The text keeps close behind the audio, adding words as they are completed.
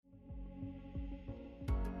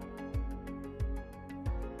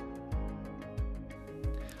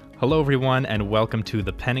Hello, everyone, and welcome to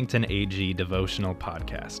the Pennington AG Devotional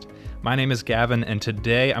Podcast. My name is Gavin, and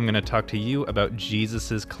today I'm going to talk to you about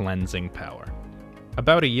Jesus' cleansing power.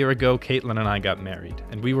 About a year ago, Caitlin and I got married,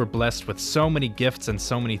 and we were blessed with so many gifts and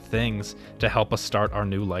so many things to help us start our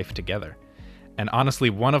new life together. And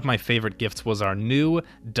honestly, one of my favorite gifts was our new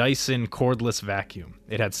Dyson cordless vacuum.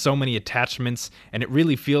 It had so many attachments, and it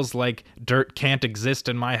really feels like dirt can't exist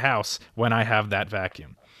in my house when I have that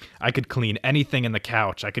vacuum. I could clean anything in the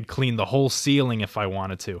couch. I could clean the whole ceiling if I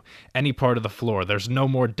wanted to. Any part of the floor. There's no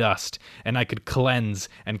more dust. And I could cleanse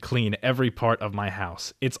and clean every part of my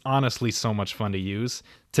house. It's honestly so much fun to use.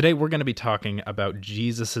 Today we're going to be talking about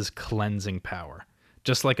Jesus' cleansing power.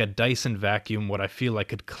 Just like a Dyson vacuum, what I feel like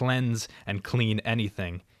could cleanse and clean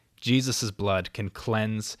anything, Jesus' blood can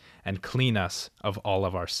cleanse and clean us of all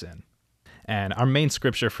of our sin. And our main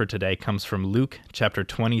scripture for today comes from Luke chapter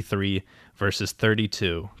 23, verses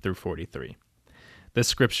 32 through 43. This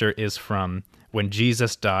scripture is from when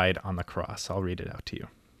Jesus died on the cross. I'll read it out to you.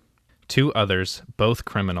 2 others, both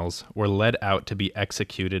criminals, were led out to be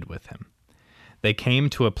executed with him. They came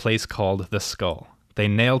to a place called the Skull. They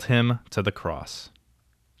nailed him to the cross.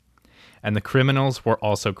 And the criminals were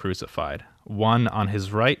also crucified, one on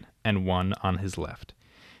his right and one on his left.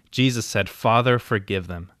 Jesus said, "Father, forgive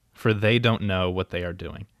them, for they don't know what they are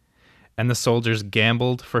doing." And the soldiers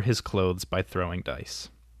gambled for his clothes by throwing dice.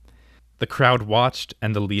 The crowd watched,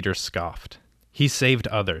 and the leaders scoffed. "He saved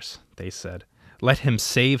others," they said. "Let him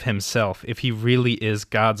save himself if he really is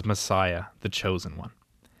God's Messiah, the chosen one."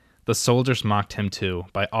 The soldiers mocked him too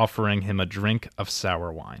by offering him a drink of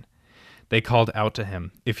sour wine. They called out to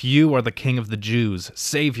him, "If you are the king of the Jews,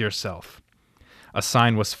 save yourself." A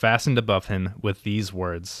sign was fastened above him with these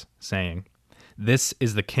words, saying, "This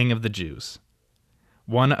is the King of the Jews."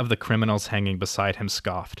 One of the criminals hanging beside him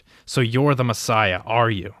scoffed, "So you're the Messiah, are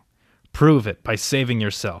you? Prove it by saving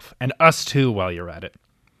yourself, and us too while you're at it."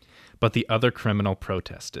 But the other criminal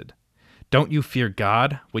protested, "Don't you fear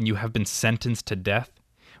God when you have been sentenced to death?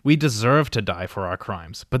 We deserve to die for our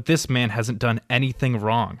crimes, but this man hasn't done anything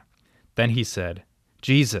wrong." Then he said,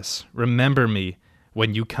 "Jesus, remember me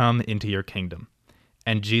when you come into your kingdom."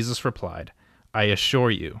 And Jesus replied, "I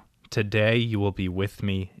assure you, today you will be with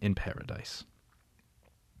me in paradise."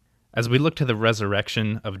 As we look to the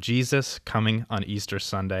resurrection of Jesus coming on Easter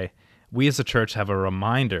Sunday, we as a church have a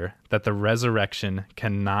reminder that the resurrection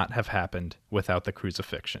cannot have happened without the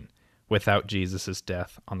crucifixion, without Jesus'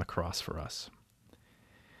 death on the cross for us.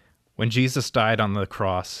 When Jesus died on the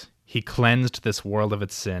cross, he cleansed this world of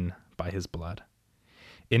its sin by his blood.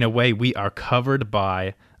 In a way, we are covered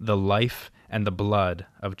by the life and the blood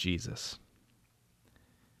of Jesus.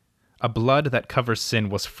 A blood that covers sin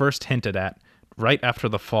was first hinted at right after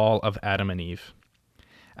the fall of Adam and Eve.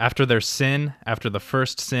 After their sin, after the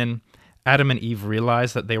first sin, Adam and Eve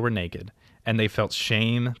realized that they were naked, and they felt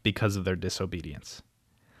shame because of their disobedience.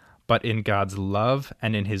 But in God's love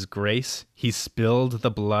and in his grace, he spilled the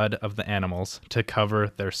blood of the animals to cover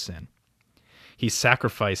their sin. He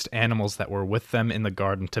sacrificed animals that were with them in the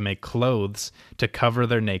garden to make clothes to cover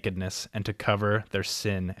their nakedness and to cover their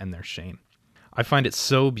sin and their shame. I find it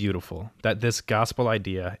so beautiful that this gospel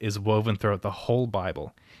idea is woven throughout the whole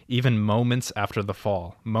Bible, even moments after the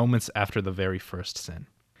fall, moments after the very first sin.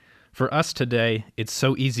 For us today, it's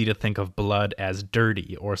so easy to think of blood as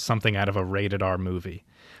dirty or something out of a rated R movie.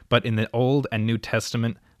 But in the Old and New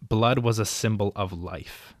Testament, blood was a symbol of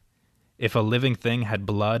life. If a living thing had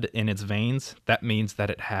blood in its veins, that means that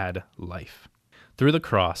it had life. Through the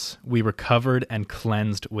cross, we were covered and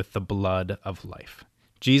cleansed with the blood of life.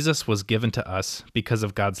 Jesus was given to us because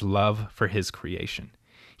of God's love for his creation.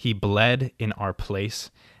 He bled in our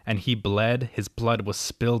place, and his blood was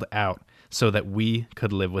spilled out so that we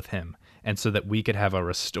could live with him, and so that we could have a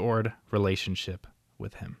restored relationship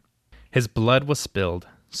with him. His blood was spilled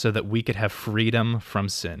so that we could have freedom from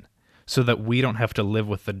sin, so that we don't have to live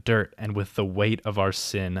with the dirt and with the weight of our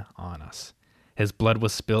sin on us. His blood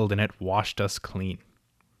was spilled and it washed us clean.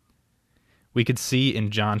 We could see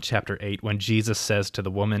in John chapter 8 when Jesus says to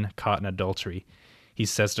the woman caught in adultery, he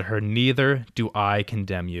says to her, "Neither do I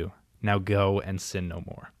condemn you. Now go and sin no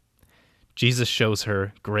more." Jesus shows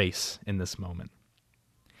her grace in this moment.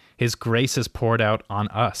 His grace is poured out on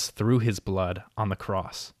us through his blood on the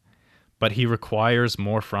cross, but he requires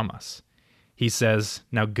more from us. He says,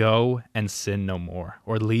 "Now go and sin no more,"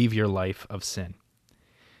 or leave your life of sin.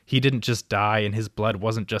 He didn't just die, and his blood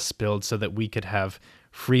wasn't just spilled so that we could have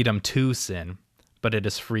freedom to sin, but it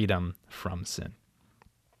is freedom from sin.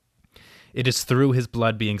 It is through his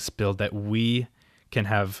blood being spilled that we can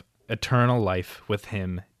have eternal life with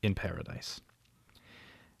him in paradise.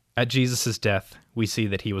 At Jesus' death, we see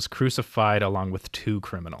that he was crucified along with two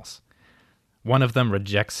criminals. One of them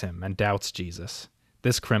rejects him and doubts Jesus.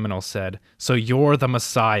 This criminal said, "So you're the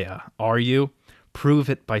Messiah, are you? Prove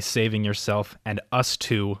it by saving yourself and us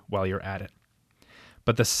too while you're at it."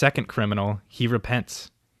 But the second criminal, he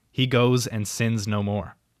repents. He goes and sins no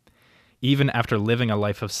more. Even after living a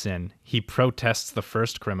life of sin, he protests the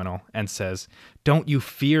first criminal and says, "Don't you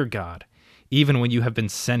fear God, even when you have been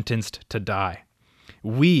sentenced to die?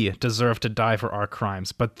 We deserve to die for our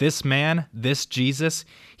crimes, but this man, this Jesus,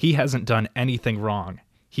 he hasn't done anything wrong.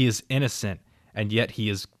 He is innocent, and yet he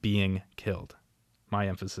is being killed." My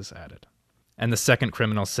emphasis added. And the second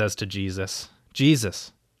criminal says to Jesus,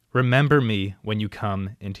 "Jesus, remember me when you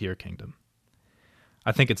come into your kingdom."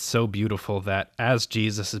 I think it's so beautiful that as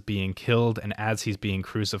Jesus is being killed and as he's being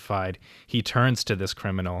crucified, he turns to this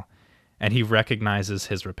criminal and he recognizes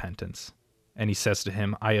his repentance. And he says to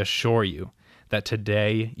him, "I assure you that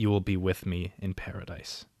today you will be with me in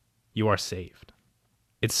paradise. You are saved."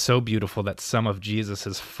 It's so beautiful that some of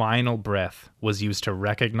Jesus' final breath was used to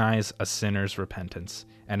recognize a sinner's repentance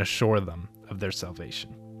and assure them of their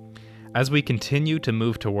salvation. As we continue to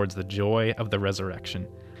move towards the joy of the resurrection,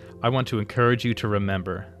 I want to encourage you to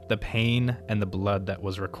remember the pain and the blood that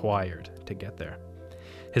was required to get there.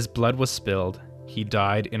 His blood was spilled, he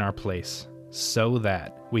died in our place, so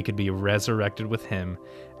that we could be resurrected with him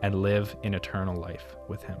and live in eternal life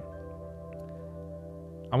with him.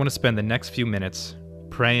 I want to spend the next few minutes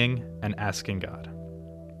praying and asking God.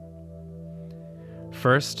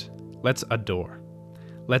 First, let's adore.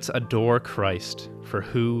 Let's adore Christ for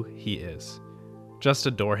who he is. Just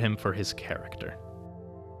adore him for his character.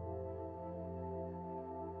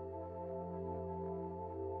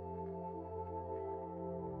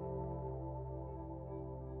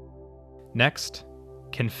 Next,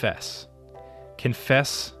 confess.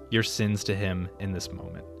 Confess your sins to him in this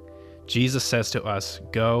moment. Jesus says to us,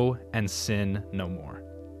 "Go and sin no more."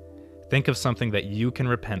 Think of something that you can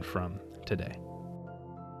repent from today.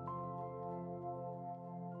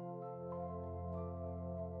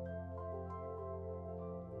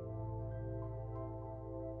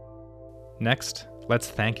 Next, let's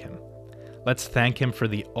thank him. Let's thank him for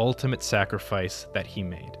the ultimate sacrifice that he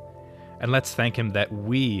made. And let's thank him that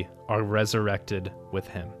we are resurrected with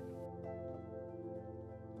him.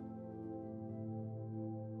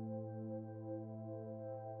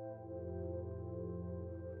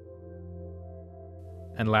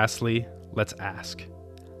 And lastly, let's ask.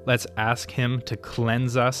 Let's ask him to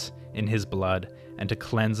cleanse us in his blood and to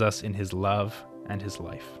cleanse us in his love and his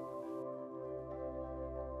life.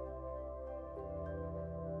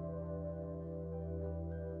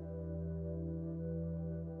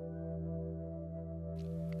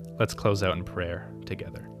 Let's close out in prayer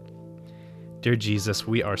together. Dear Jesus,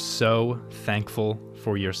 we are so thankful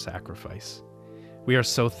for your sacrifice. We are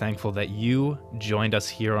so thankful that you joined us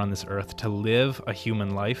here on this earth to live a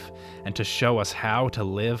human life and to show us how to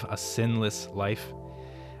live a sinless life.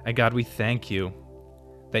 And God, we thank you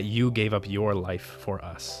that you gave up your life for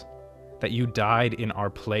us, that you died in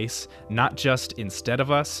our place, not just instead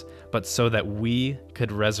of us, but so that we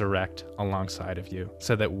could resurrect alongside of you,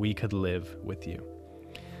 so that we could live with you.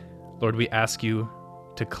 Lord, we ask you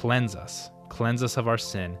to cleanse us of our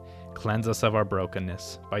sin, cleanse us of our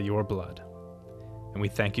brokenness by your blood. And we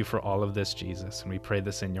thank you for all of this, Jesus, and we pray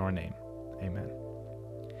this in your name. Amen.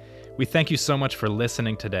 We thank you so much for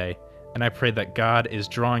listening today, and I pray that God is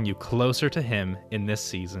drawing you closer to him in this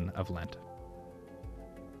season of Lent.